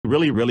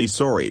really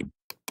sorry.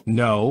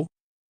 No.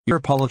 Your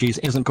apologies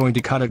isn't going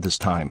to cut it this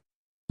time.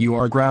 You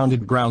are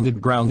grounded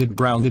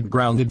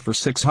for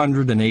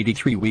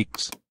 683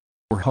 weeks.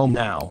 We're home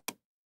now.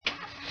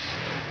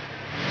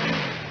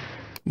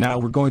 Now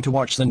we're going to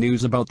watch the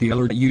news about the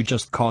alert you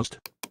just caused.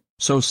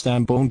 So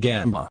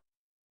Stambongamba.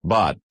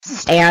 But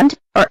Stand,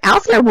 or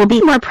else there will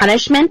be more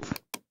punishments.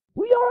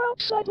 We are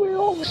outside where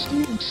all the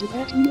students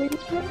evacuated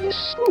from this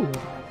school.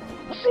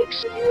 A fake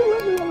severe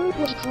weather alert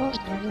was caused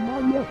by a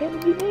Mario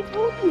enemy named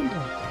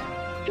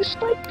Goldfinger.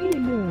 Despite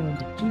being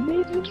warned, he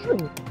made it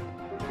through.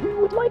 We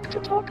would like to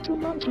talk to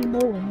Monkey Mo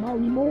and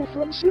Molly Mo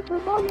from Super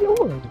Mario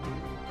World.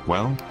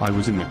 Well, I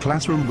was in the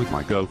classroom with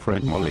my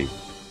girlfriend Molly.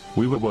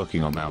 We were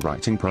working on our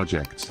writing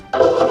projects.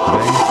 Then,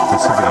 the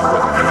severe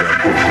weather alert.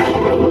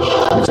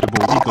 Mr.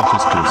 Baldy got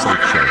us to a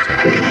safe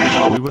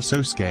shelter. We were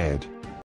so scared.